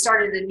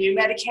a new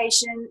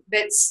medication.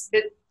 But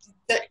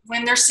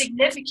when they're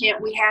significant,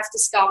 we have to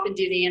stop and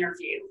do the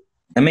interview.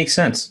 That makes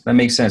sense.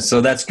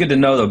 So that's good to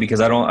know, though, because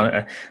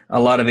a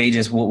lot of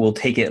agents will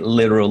take it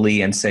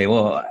literally and say,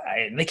 well,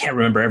 they can't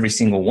remember every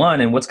single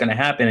one and what's going to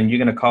happen, and you're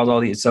going to cause all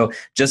these. So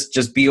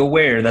just be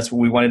aware. That's what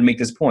we wanted to make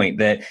this point,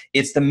 that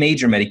it's the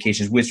major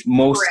medications, which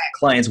most Correct.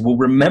 Clients will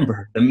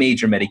remember the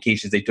major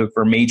medications they took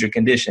for major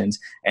conditions,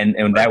 and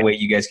that way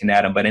you guys can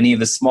add them. But any of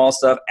the small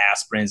stuff,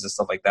 aspirins and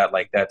stuff like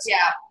that's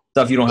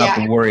stuff you don't have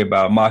to worry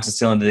about.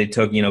 Amoxicillin that they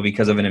took,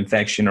 because of an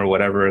infection or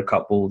whatever a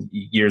couple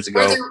years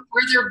ago. Or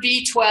their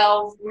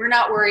B12, we're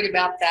not worried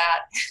about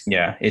that.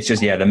 Yeah, it's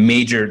just the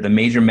major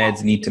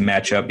meds need to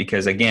match up,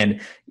 because again,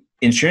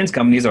 insurance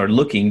companies are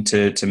looking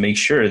to make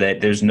sure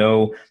that there's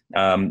no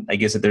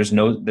there's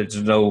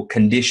no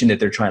condition that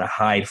they're trying to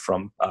hide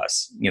from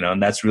us.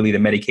 And that's really, the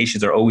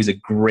medications are always a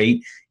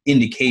great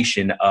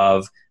indication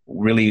of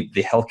really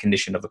the health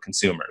condition of a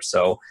consumer.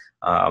 So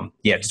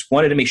just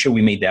wanted to make sure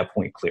we made that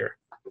point clear.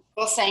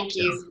 Well, thank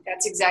you.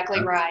 That's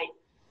exactly right.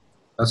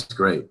 That's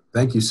great.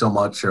 Thank you so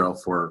much, Cheryl,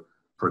 for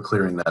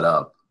clearing that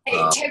up. Hey,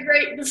 Ted,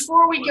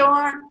 before we go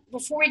on,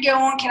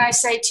 can I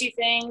say two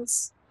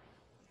things?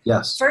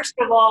 Yes. First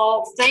of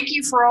all, thank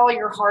you for all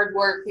your hard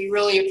work. We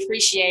really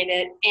appreciate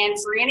it.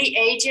 And for any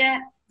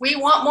agent, we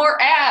want more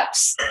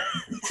apps.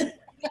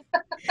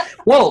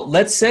 Well,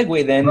 let's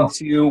segue then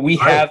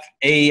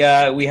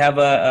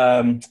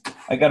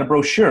I got a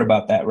brochure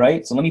about that,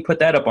 right? So let me put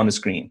that up on the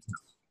screen.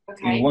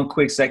 Okay. Give me one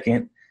quick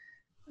second.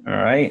 All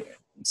right.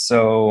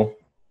 So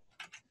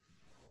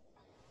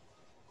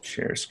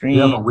share screen.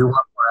 Yeah, we want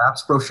more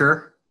apps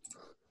brochure.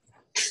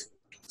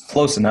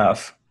 Close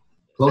enough.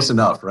 Close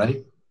enough,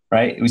 right?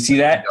 Right. We see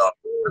that?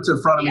 It's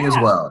in front of me as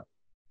well.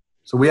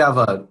 So we have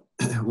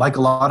like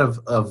a lot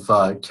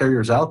of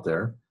carriers out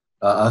there,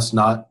 us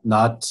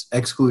not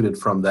excluded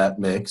from that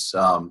mix.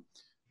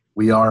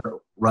 We are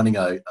running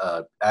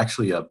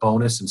actually a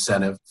bonus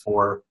incentive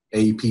for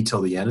AEP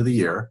till the end of the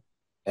year.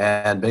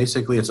 And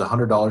basically it's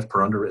 $100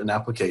 per underwritten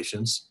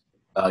applications.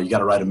 You got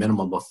to write a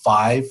minimum of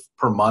 5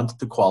 per month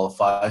to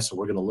qualify. So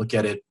we're going to look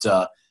at it,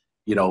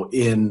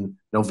 in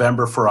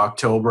November for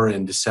October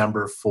and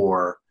December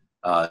for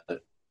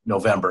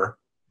November.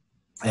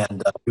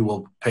 And we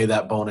will pay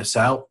that bonus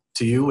out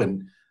to you.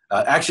 And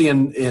actually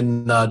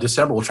in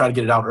December, we'll try to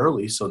get it out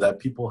early so that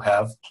people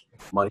have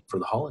money for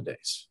the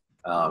holidays.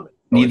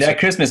 Need that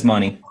Christmas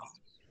money.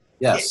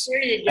 Yes.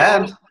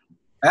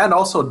 And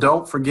also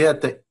don't forget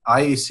that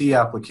IAC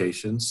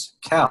applications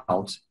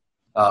count,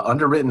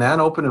 underwritten and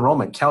open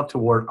enrollment count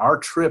toward our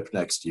trip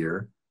next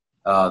year.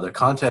 The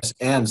contest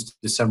ends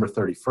December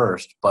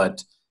 31st,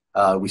 but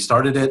we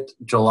started it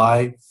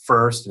July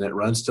 1st and it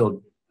runs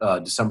till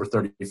December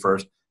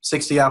 31st.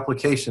 60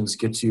 applications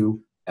gets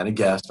you and a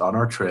guest on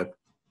our trip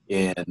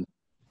in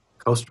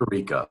Costa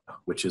Rica,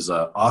 which is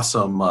an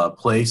awesome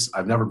place.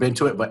 I've never been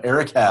to it, but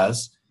Eric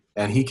has,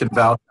 and he can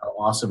vouch how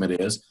awesome it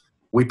is.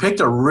 We picked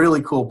a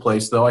really cool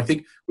place, though. I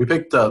think we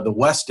picked the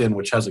Westin,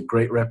 which has a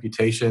great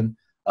reputation.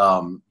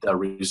 The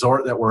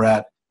resort that we're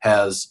at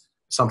has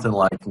something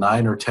like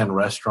 9 or 10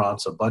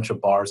 restaurants, a bunch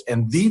of bars,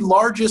 and the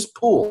largest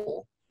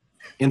pool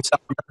in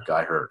South America,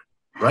 I heard.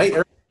 Right?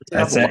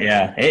 That's it.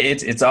 Yeah,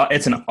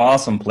 it's an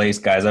awesome place,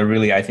 guys.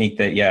 I think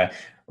that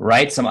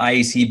write some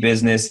IAC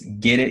business,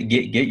 get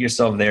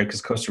yourself there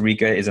because Costa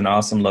Rica is an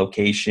awesome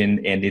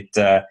location, and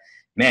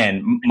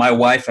man, my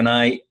wife and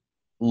I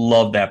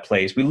love that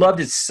place. We loved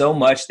it so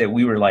much that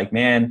we were like,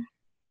 man,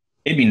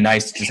 it'd be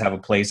nice to just have a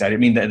place. I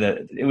mean,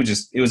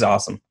 it was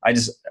awesome. I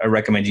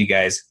recommend you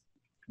guys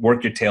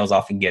work your tails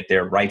off and get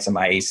there, write some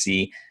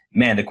IAC.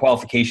 Man, the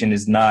qualification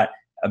is not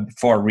a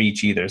far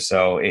reach either.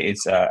 So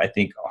it's, I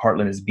think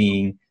Heartland is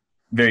being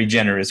very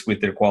generous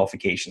with their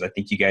qualifications. I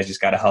think you guys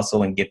just got to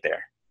hustle and get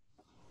there.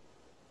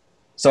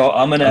 So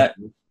I'm going to,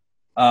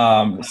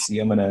 let's see,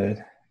 I'm going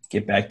to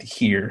get back to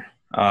here.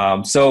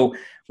 So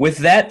with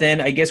that,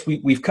 then I guess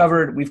we've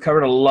covered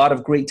a lot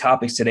of great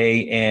topics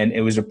today, and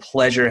it was a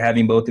pleasure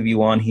having both of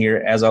you on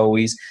here as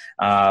always.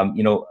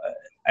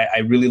 I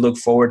really look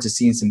forward to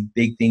seeing some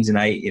big things in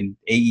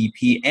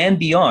AEP and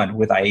beyond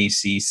with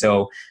IAC.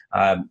 So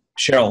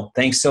Cheryl,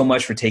 thanks so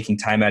much for taking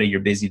time out of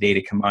your busy day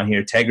to come on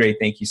here. Tegre,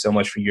 thank you so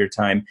much for your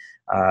time.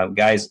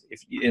 Guys,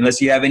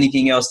 unless you have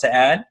anything else to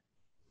add.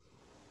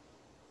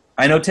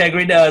 I know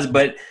Tegre does,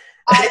 but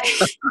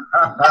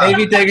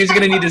maybe Tegre's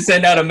going to need to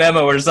send out a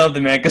memo or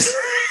something, man.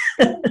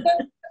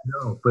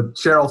 No, but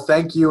Cheryl,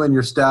 thank you and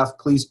your staff.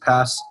 Please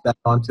pass that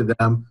on to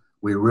them.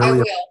 We really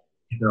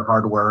appreciate their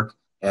hard work,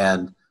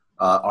 and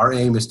our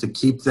aim is to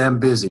keep them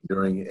busy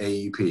during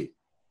AEP.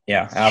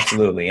 Yeah,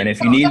 absolutely. And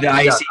if you need the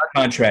IAC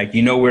contract,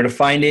 you know where to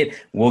find it.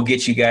 We'll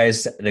get you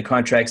guys the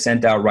contract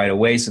sent out right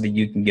away so that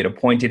you can get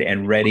appointed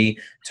and ready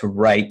to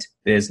write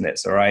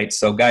business. All right.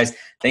 So guys,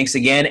 thanks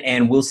again.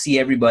 And we'll see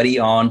everybody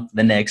on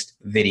the next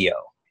video.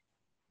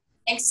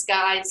 Thanks,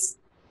 guys.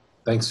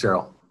 Thanks,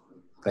 Cheryl.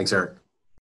 Thanks, Eric.